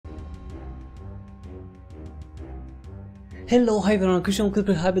Hello, hi everyone, Christian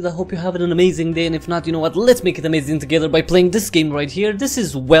Cryptic Hybrid. I hope you're having an amazing day, and if not, you know what, let's make it amazing together by playing this game right here. This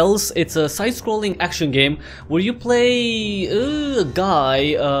is Wells. It's a side-scrolling action game where you play a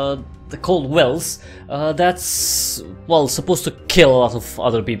guy called Wells that's, well, supposed to kill a lot of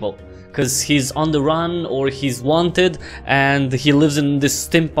other people. Because he's on the run or he's wanted, and he lives in this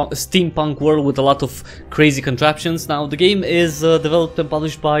steampunk world with a lot of crazy contraptions. Now the game is developed and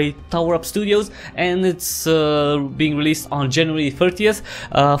published by Tower Up Studios, and it's being released on January 30th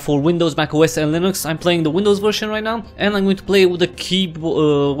for Windows, Mac OS and Linux. I'm playing the Windows version right now, and I'm going to play with a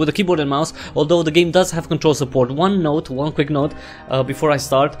keyboard and mouse, although the game does have control support. One quick note before I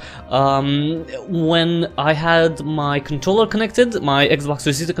start. When I had my controller connected, my Xbox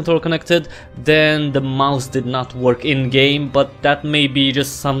 360 controller connected, then the mouse did not work in game, but that may be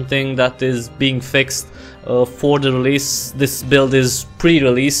just something that is being fixed for the release. This build is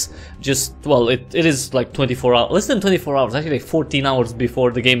pre-release, just, well, it is like 24 hours, less than 24 hours, actually like 14 hours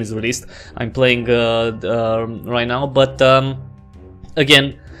before the game is released. I'm playing right now, but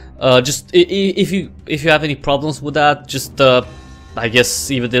again, just if you have any problems with that, just I guess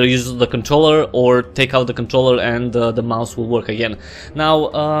either use the controller or take out the controller and the mouse will work again. Now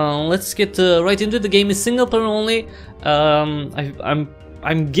let's get right into it. The game is single player only.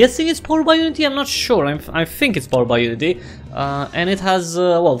 I'm guessing it's powered by Unity. I'm not sure. I think it's powered by Unity, and it has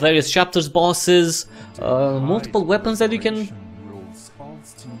well, various chapters, bosses, multiple weapons that you can.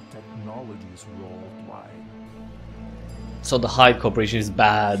 So the Hyde Corporation is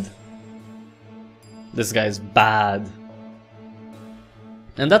bad. This guy is bad.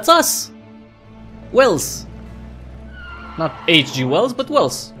 And that's us! Wells! Not H.G. Wells, but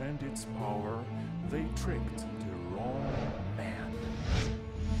Wells. And its power, they tricked the wrong man.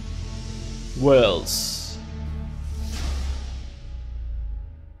 Wells.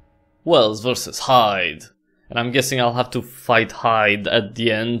 Wells versus Hyde. And I'm guessing I'll have to fight Hyde at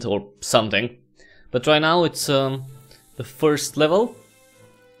the end or something. But right now it's the first level.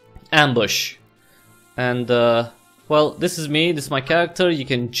 Ambush. And well, this is me, this is my character. You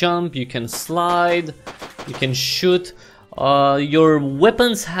can jump, you can slide, you can shoot. Your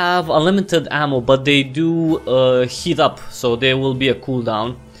weapons have unlimited ammo, but they do heat up, so there will be a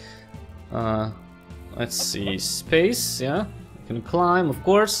cooldown. Let's see, space, yeah. You can climb, of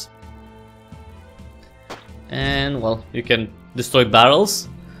course. And, well, you can destroy barrels.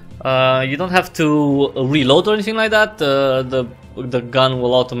 You don't have to reload or anything like that. The gun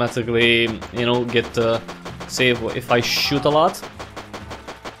will automatically, you know, get... say if I shoot a lot.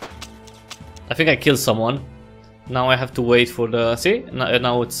 I think I killed someone. Now I have to wait for the... see?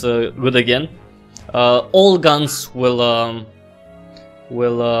 Now it's good again. All guns will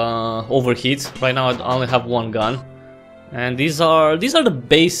overheat. Right now I only have one gun. And these are the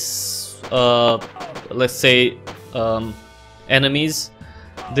base, let's say, enemies.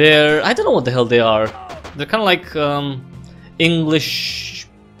 I don't know what the hell they are. They're kind of like English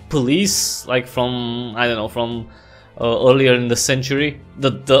police, like from, I don't know, from earlier in the century,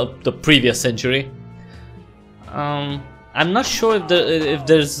 the previous century. I'm not sure if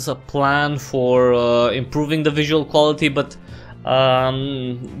there's a plan for improving the visual quality, but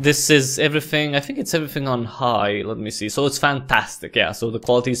this is everything. I think it's everything on high. Let me see. So it's fantastic, yeah. So the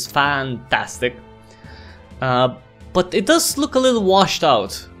quality is fantastic, but it does look a little washed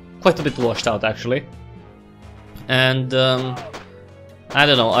out, quite a bit washed out actually, and. I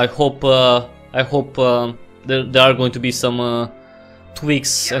don't know. I hope there are going to be some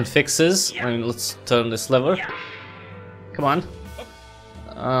tweaks and fixes. I mean, let's turn this lever. Come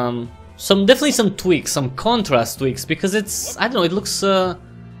on. Definitely some tweaks, some contrast tweaks, because it's, I don't know, it looks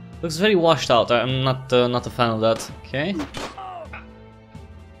very washed out. I'm not a fan of that. Okay.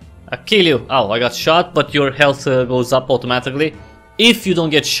 I kill you. Oh, I got shot, but your health goes up automatically if you don't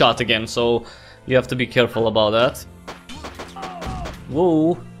get shot again. So you have to be careful about that.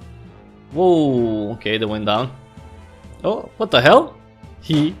 Whoa. Whoa. Okay, they went down. Oh, what the hell?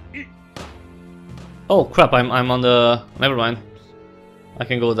 Oh crap, I'm on the... never mind. I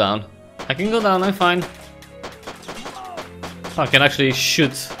can go down. I can go down, I'm fine. Oh, I can actually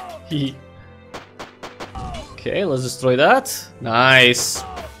shoot. Okay, let's destroy that. Nice.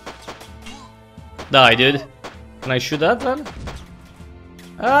 Die, dude. Can I shoot that then?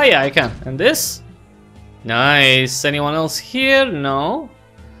 Ah, yeah, I can. And this? Nice. Anyone else here? No.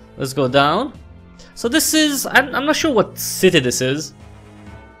 Let's go down. So this is... I'm not sure what city this is.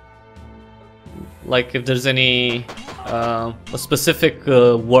 Like if there's any... a specific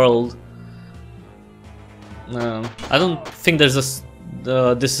world. I don't think there's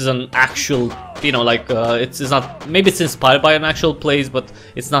a... this is an actual... You know, like it's not... Maybe it's inspired by an actual place, but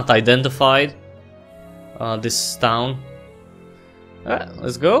it's not identified. This town.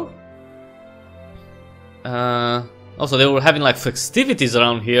 Let's go. Also, they were having like festivities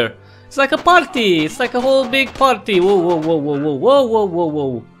around here. It's like a party. It's like a whole big party. Whoa, whoa, whoa, whoa, whoa, whoa, whoa, whoa,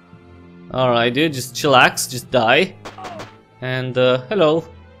 whoa. Alright, dude, just chillax, just die. And, hello.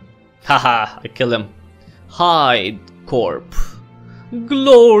 Haha, I killed him. Hide Corp.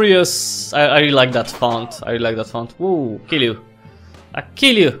 Glorious. I really like that font. I really like that font. Whoa, kill you. I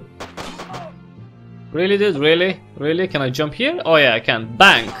kill you. Really, dude? Really? Really? Can I jump here? Oh yeah, I can.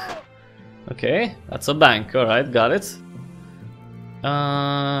 Bank. Okay, that's a bank. Alright, got it.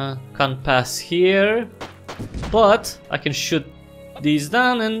 Can't pass here. But I can shoot these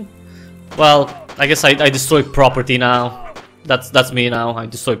down and... Well, I guess I destroy property now. That's me now. I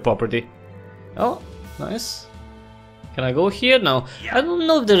destroy property. Oh, nice. Can I go here? No. I don't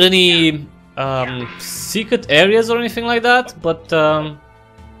know if there are any secret areas or anything like that, but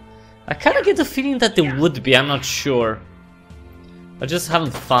I kind of get the feeling that there would be. I'm not sure. I just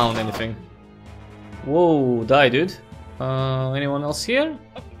haven't found anything. Whoa, die, dude. Anyone else here?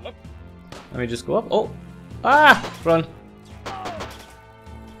 Let me just go up. Oh, run.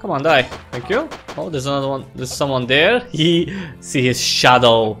 Come on, die. Thank you. Oh, there's another one. There's someone there. See his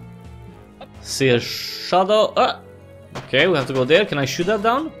shadow. See his shadow. Okay, we have to go there. Can I shoot that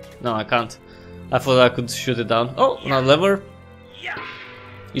down? No, I can't. I thought I could shoot it down. Oh, another lever.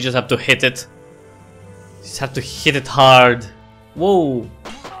 You just have to hit it. You just have to hit it hard. Whoa.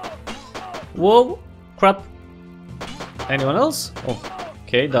 Whoa. Crap. Anyone else? Oh,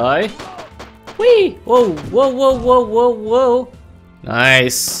 okay, die. Whee! Whoa, whoa, whoa, whoa, whoa, whoa.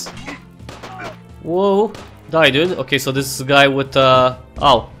 Nice. Whoa. Die, dude. Okay, so this is a guy with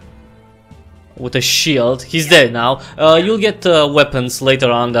with a shield. He's dead now. You'll get weapons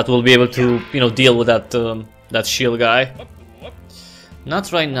later on that will be able to, you know, deal with that that shield guy.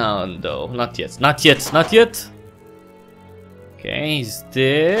 Not right now, though. Not yet. Not yet. Not yet. Okay, he's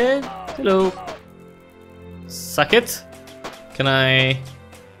dead. Hello. Suck it. Can I?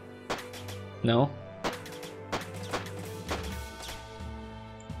 No.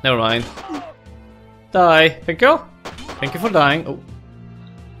 Never mind. Die. Thank you. Thank you for dying. Oh.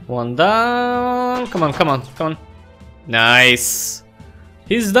 One down. Come on, come on, come on. Nice.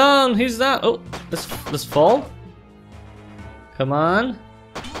 He's down. He's down. Oh, let's fall. Come on.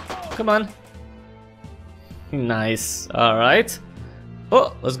 Come on. Nice. All right.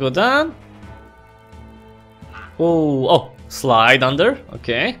 Oh, let's go down. Oh, slide under.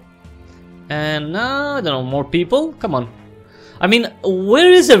 Okay. And now, I don't know, more people. Come on. I mean,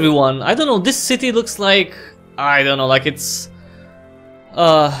 where is everyone? I don't know. This city looks like, I don't know, like it's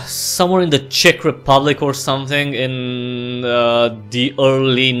somewhere in the Czech Republic or something in the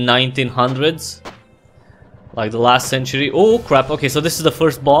early 1900s, like the last century. Oh crap. Okay, so this is the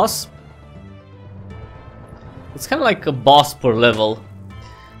first boss. It's kind of like a boss per level.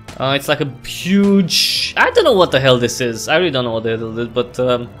 It's like a huge, I don't know what the hell this is. I really don't know what the hell it is, but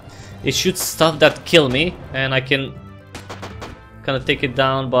it shoots stuff that kill me, and I can kind of take it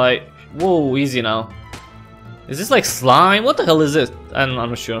down by... Whoa, easy now. Is this like slime? What the hell is it? I'm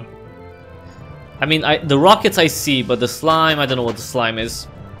not sure. I mean, the rockets I see, but the slime, I don't know what the slime is.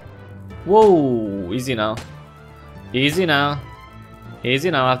 Whoa, easy now. Easy now. Easy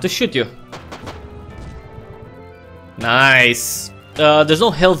now, I have to shoot you. Nice. There's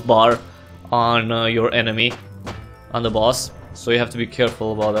no health bar on your enemy, on the boss, so you have to be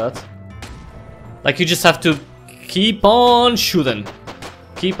careful about that. Like, you just have to keep on shooting.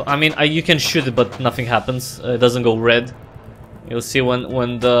 I mean, you can shoot it, but nothing happens. It doesn't go red. You'll see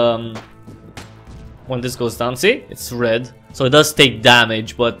when this goes down. See, it's red, so it does take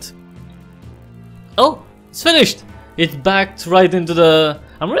damage. But oh, it's finished. It backed right into the.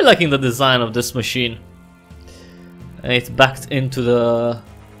 I'm really liking the design of this machine. And it's backed into the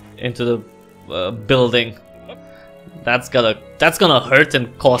building. That's gonna hurt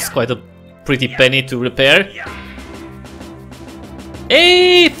and cost quite a pretty penny to repair.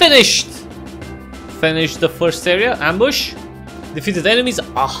 Hey, finished! Finished the first area, ambush. Defeated enemies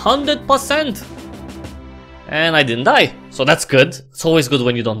 100%. And I didn't die, so that's good. It's always good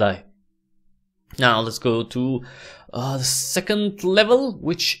when you don't die. Now let's go to the second level,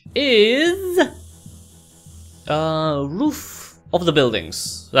 which is roof of the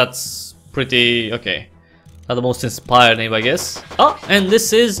buildings. That's pretty okay. Not the most inspired name, I guess. Oh, and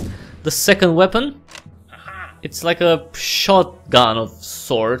this is the second weapon. It's like a shotgun of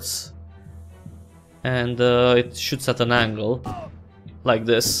sorts, and it shoots at an angle, like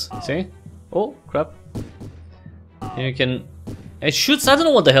this. See? Oh crap! And you can. It shoots. I don't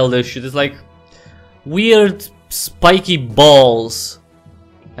know what the hell they shoot. It's like weird spiky balls,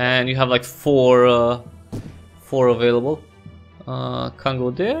 and you have like four available. Can't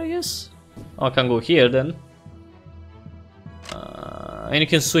go there, yes? Oh, I can go here then. And you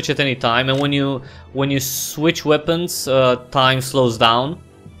can switch at any time, and when you switch weapons, time slows down,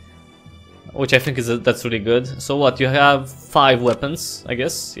 which I think that's really good. So what, you have 5 weapons, I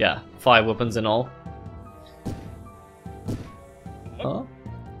guess? Yeah, 5 weapons in all. Oh.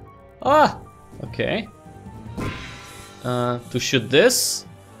 Ah! Okay. To shoot this.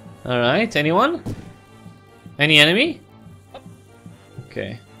 Alright, anyone? Any enemy?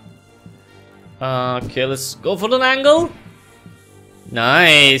 Okay. Okay, let's go for an angle.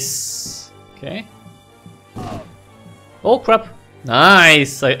 Nice. Okay. Oh crap.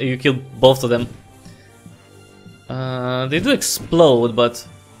 Nice. You killed both of them. They do explode, but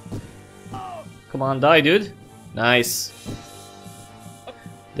come on, die, dude. Nice.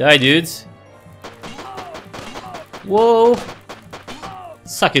 Die, dude. Whoa.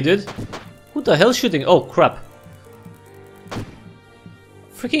 Suck it, dude. Who the hell's shooting? Oh crap.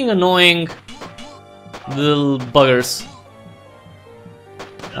 Freaking annoying little buggers.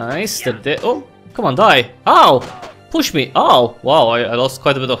 Nice, they're dead. Oh, come on, die. Ow! Push me. Oh, wow, I lost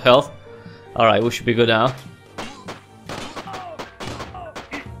quite a bit of health. Alright, we should be good now.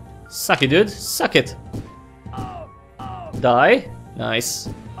 Suck it, dude. Suck it. Die. Nice.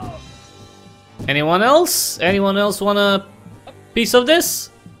 Anyone else? Anyone else want a piece of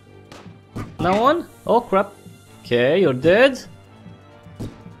this? No one? Oh, crap. Okay, you're dead.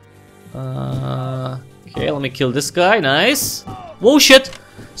 Okay, let me kill this guy. Nice. Whoa, shit.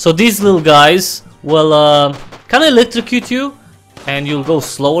 So these little guys will kind of electrocute you, and you'll go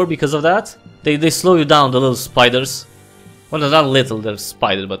slower because of that. They slow you down, the little spiders. Well, they're not little, they're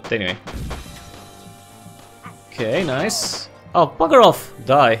spiders, but anyway. Okay, nice. Oh, bugger off.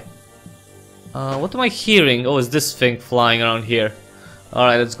 Die. What am I hearing? Oh, is this thing flying around here?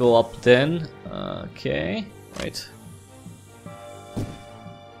 Alright, let's go up then. Okay, right.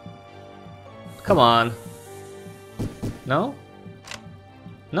 Come on. No?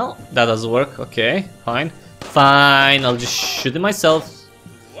 No, that doesn't work. Okay, fine. Fine, I'll just shoot him myself.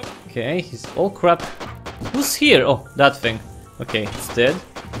 Okay, he's... Oh crap. Who's here? Oh, that thing. Okay, it's dead.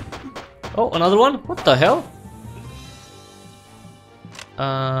 Oh, another one? What the hell?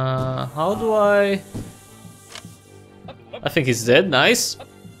 How do I think he's dead. Nice.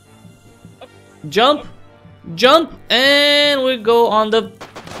 Jump. Jump. And we go on the...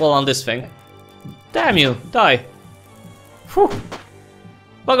 Well, on this thing. Damn you. Die. Whew.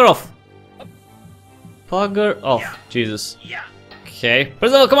 Bugger off. Bugger off. Jesus. Okay.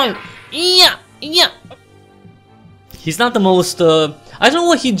 Priscilla, come on. Yeah. Yeah. He's not the most... I don't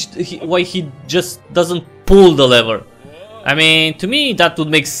know why he just doesn't pull the lever. I mean, to me, that would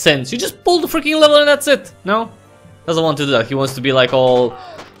make sense. You just pull the freaking lever and that's it. No? Doesn't want to do that. He wants to be like all...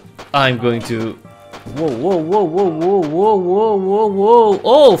 I'm going to... Whoa, whoa, whoa, whoa, whoa, whoa, whoa, whoa, whoa.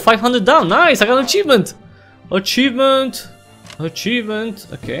 Oh, 500 down. Nice, I got an achievement. Achievement. Achievement.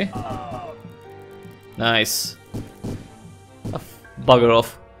 Okay. Nice. Bugger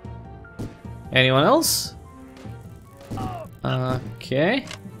off. Anyone else? Okay.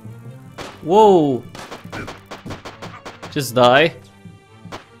 Whoa. Just die.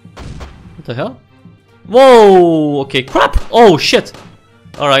 What the hell? Whoa! Okay, crap! Oh, shit!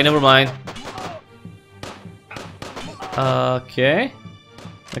 Alright, never mind. Okay.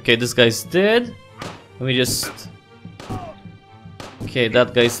 Okay, this guy's dead. Let me just... Okay,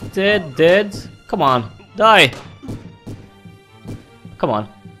 that guy's dead, dead. Come on, die! Come on.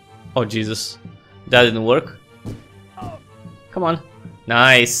 Oh, Jesus. That didn't work. Come on.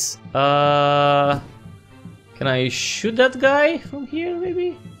 Nice. Can I shoot that guy from here,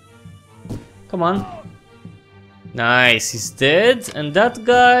 maybe? Come on. Nice, he's dead. And that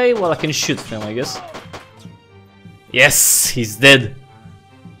guy, well, I can shoot him, I guess. Yes, he's dead.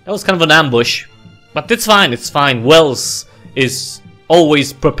 That was kind of an ambush. But it's fine, it's fine. Wells is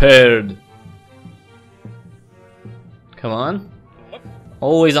always prepared. Come on.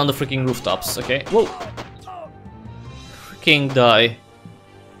 Always on the freaking rooftops, okay. Whoa. Freaking die.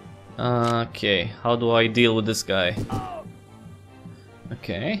 Okay, how do I deal with this guy?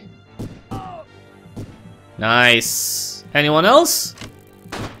 Okay. Nice. Anyone else?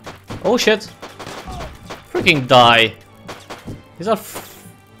 Oh shit. Freaking die. These are...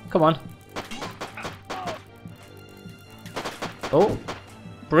 Come on. Oh.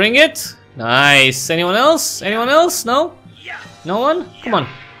 Bring it. Nice. Anyone else? Anyone else? No? No one? Come on.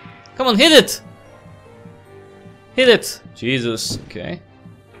 Come on, hit it. Hit it. Jesus. Okay.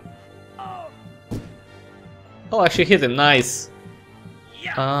 Oh, actually hit him. Nice.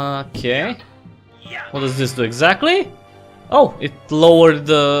 Okay. What does this do exactly? Oh, it lowered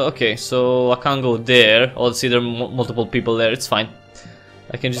the... Okay, so I can't go there. Oh, see, there are multiple people there. It's fine.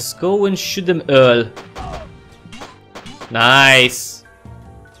 I can just go and shoot them all. Nice.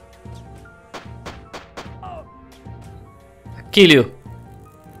 Kill you.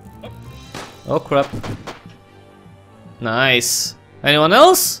 Oh, crap. Nice. Anyone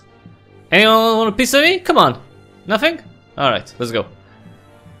else? Anyone want a piece of me? Come on. Nothing? Alright, let's go.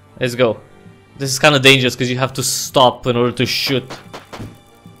 Let's go. This is kind of dangerous because you have to stop in order to shoot.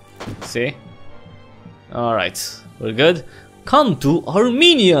 See? Alright, we're good. Come to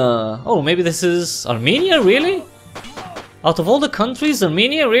Armenia! Oh, maybe this is Armenia? Really? Out of all the countries,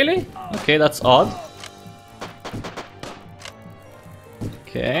 Armenia? Really? Okay, that's odd.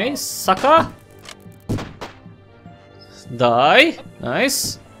 Okay, Saka. Die.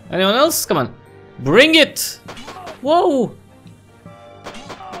 Nice. Anyone else? Come on. Bring it! Whoa!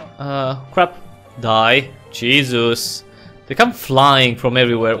 Crap. Die. Jesus. They come flying from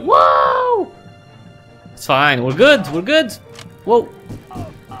everywhere. Wow! It's fine. We're good. We're good. Whoa.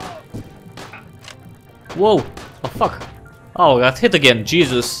 Whoa. Oh, fuck. Oh, I got hit again.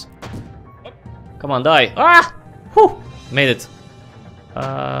 Jesus. Come on, die. Ah! Whew. Made it.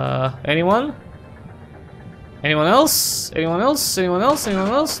 Anyone? Anyone else? Anyone else? Anyone else? Anyone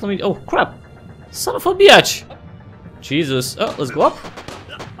else? Let me... Oh, crap. Son of a bitch. Jesus. Oh, let's go up.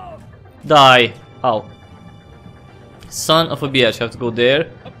 Die. Ow. Son of a bitch. I have to go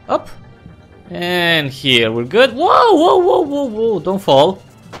there. Up. And here. We're good. Whoa, whoa, whoa, whoa, whoa. Don't fall.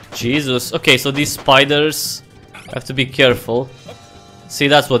 Jesus. Okay, so these spiders... I have to be careful. See,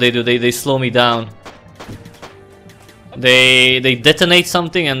 that's what they do. They slow me down. They detonate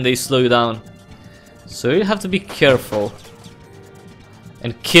something and they slow you down. So you have to be careful.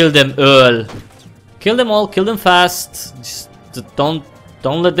 And kill them all. Kill them all, kill them fast. Just don't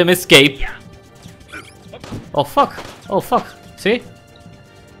let them escape. Oh fuck. Oh fuck. See?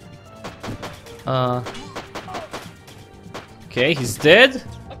 Okay, he's dead.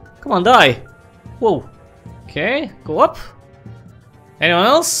 Come on, die. Whoa. Okay, go up. Anyone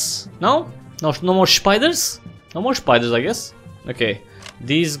else? No? No more spiders? No more spiders, I guess. Okay.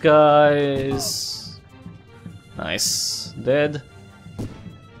 These guys... Nice. Dead.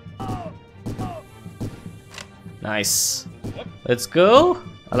 Nice. Let's go.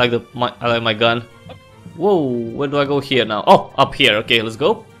 I like my gun. Whoa, where do I go here now? Oh, up here. Okay, let's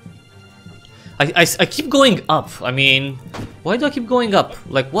go. I keep going up. I mean, why do I keep going up?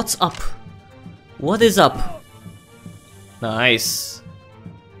 Like, what's up? What is up? Nice.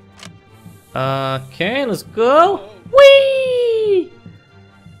 Okay, let's go. Whee!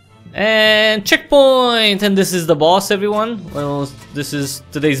 And checkpoint! And this is the boss, everyone. Well, this is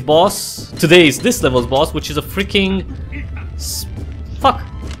today's boss. This level's boss, which is a freaking... Fuck.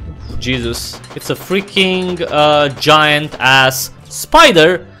 Jesus. It's a freaking giant ass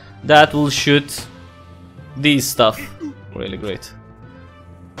spider that will shoot these stuff. Really great.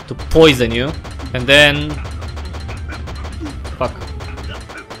 To poison you. And then... Fuck.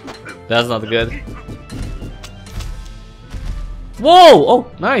 That's not good. Whoa!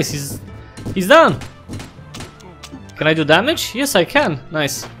 Oh, nice. He's done. Can I do damage? Yes, I can.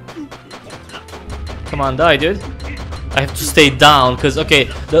 Nice. Come on, die, dude. I have to stay down because okay.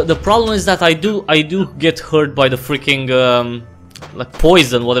 The problem is that I do get hurt by the freaking like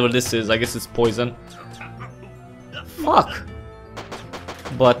poison, whatever this is. I guess it's poison. Fuck.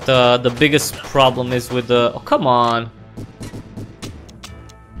 But the biggest problem is with the... Oh, come on.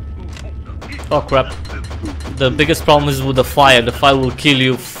 Oh, crap. The biggest problem is with the fire. The fire will kill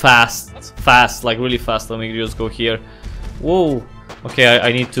you fast, like really fast. Let me just go here. Whoa. Okay,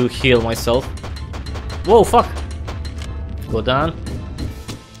 I need to heal myself. Whoa, fuck. Go down.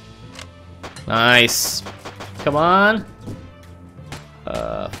 Nice. Come on.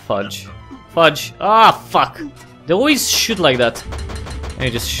 Fudge. Fudge. Ah, fuck. They always shoot like that. Let me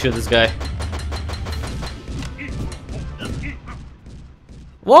just shoot this guy.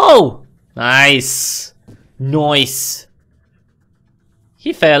 Whoa! Nice. Nice.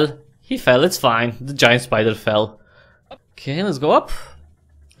 He fell. He fell. It's fine. The giant spider fell. Okay, let's go up.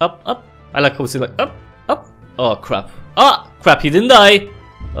 Up, up. I like how it's like up, up. Oh, crap. Ah, crap. He didn't die.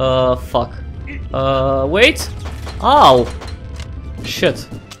 Fuck. Wait. Ow. Shit.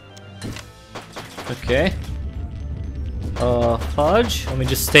 Okay. Fudge. Let me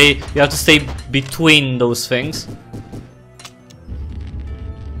just stay. You have to stay between those things.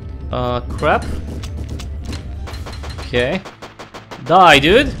 Crap. Okay. Die,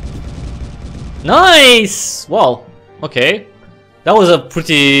 dude. Nice! Wow. Okay. That was a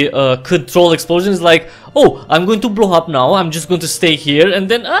pretty controlled explosion. It's like, oh, I'm going to blow up now. I'm just going to stay here and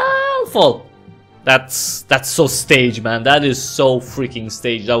then I'll fall. That's so staged, man. That is so freaking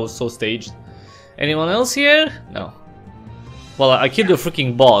staged. That was so staged. Anyone else here? No. Well, I killed the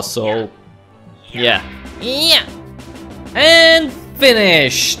freaking boss, so yeah. Yeah. And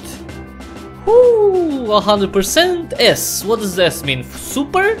finished. Whoo, 100% S. What does S mean?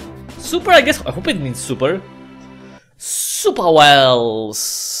 Super? Super, I guess. I hope it means super. Super wells.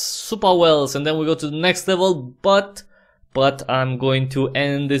 Super wells. And then we go to the next level, but I'm going to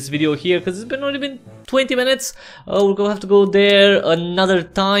end this video here because it's already been 20 minutes. We're gonna have to go there another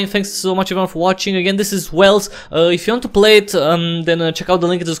time. Thanks so much everyone for watching. Again, this is Wells. If you want to play it, then check out the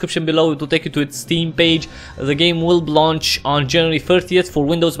link in the description below. It will take you to its Steam page. The game will launch on January 30th for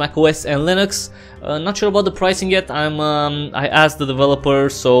Windows, Mac OS, and Linux. Not sure about the pricing yet. I asked the developer,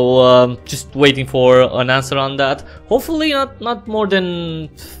 so just waiting for an answer on that. Hopefully not more than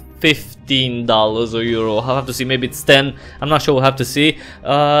 $15 or euro. I'll have to see. Maybe it's 10. I'm not sure. We'll have to see.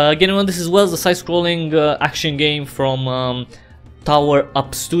 Again, everyone, this is Wells, the side-scrolling action game from Tower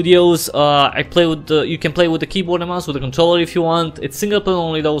Up Studios. I play with you can play with the keyboard and mouse, with the controller if you want. It's single player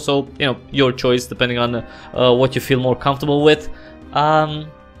only though, so you know, your choice depending on what you feel more comfortable with. And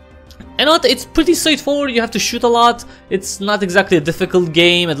what, it's pretty straightforward. You have to shoot a lot. It's not exactly a difficult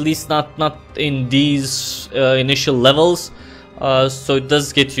game, at least not in these initial levels. So it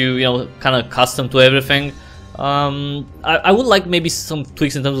does get you, you know, kind of accustomed to everything. I would like maybe some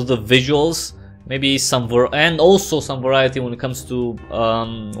tweaks in terms of the visuals, maybe and also some variety when it comes to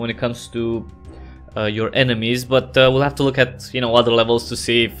your enemies. But we'll have to look at, you know, other levels to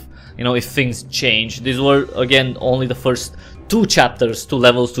see if, you know, if things change. These were again only the first two chapters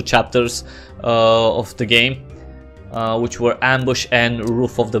of the game, which were Ambush and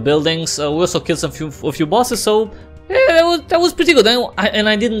Roof of the Buildings. We also killed a few bosses, so yeah, that was pretty good, and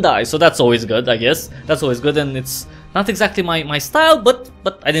I didn't die, so that's always good, I guess. That's always good, and it's not exactly my style, but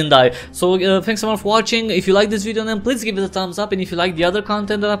I didn't die. So thanks so much for watching. If you like this video, then please give it a thumbs up, and if you like the other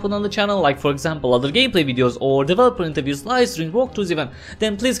content that I put on the channel, like for example other gameplay videos or developer interviews, live streams, walkthroughs even,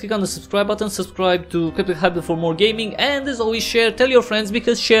 then please click on the subscribe button, subscribe to Cryptic Hybrid for more gaming, and as always, share, tell your friends,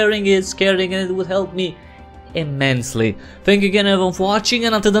 because sharing is caring and it would help me immensely. Thank you again everyone for watching,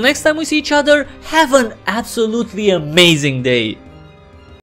 and until the next time we see each other, have an absolutely amazing day.